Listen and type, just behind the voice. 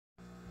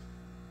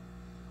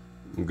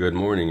Good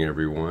morning,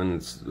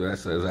 everyone.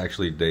 That's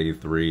actually day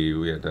 3.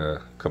 We had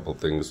a couple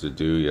things to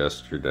do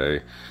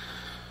yesterday.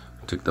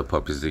 Took the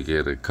puppies to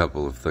get a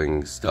couple of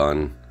things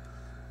done.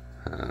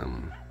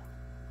 And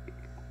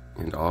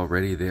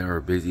already they are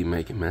busy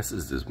making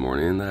messes this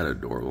morning. Isn't that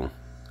adorable?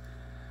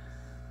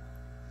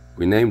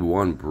 We named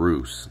one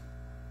Bruce.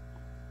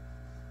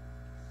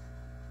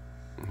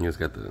 He's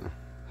got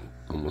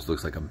almost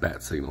looks like a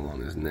bat signal on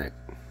his neck.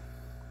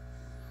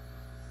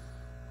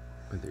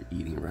 But they're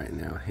eating right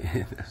now.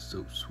 That's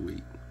so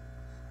sweet.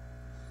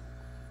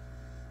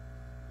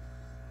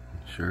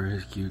 Sure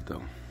is cute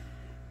though.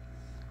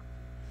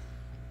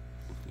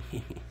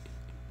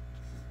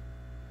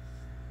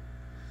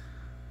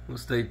 Well,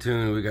 stay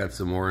tuned. We got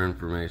some more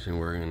information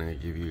we're gonna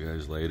give you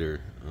guys later.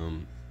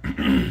 I'm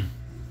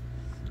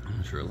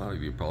sure a lot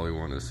of you probably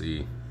want to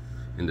see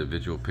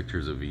individual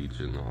pictures of each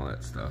and all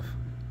that stuff.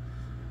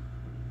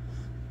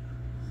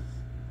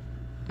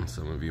 And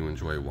some of you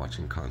enjoy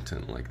watching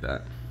content like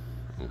that.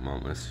 Oh,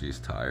 Mama, she's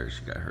tired.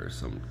 She got her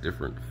some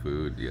different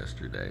food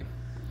yesterday.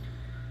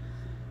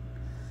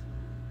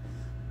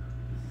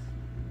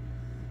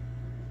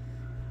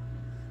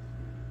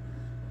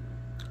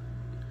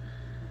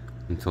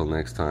 Until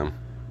next time.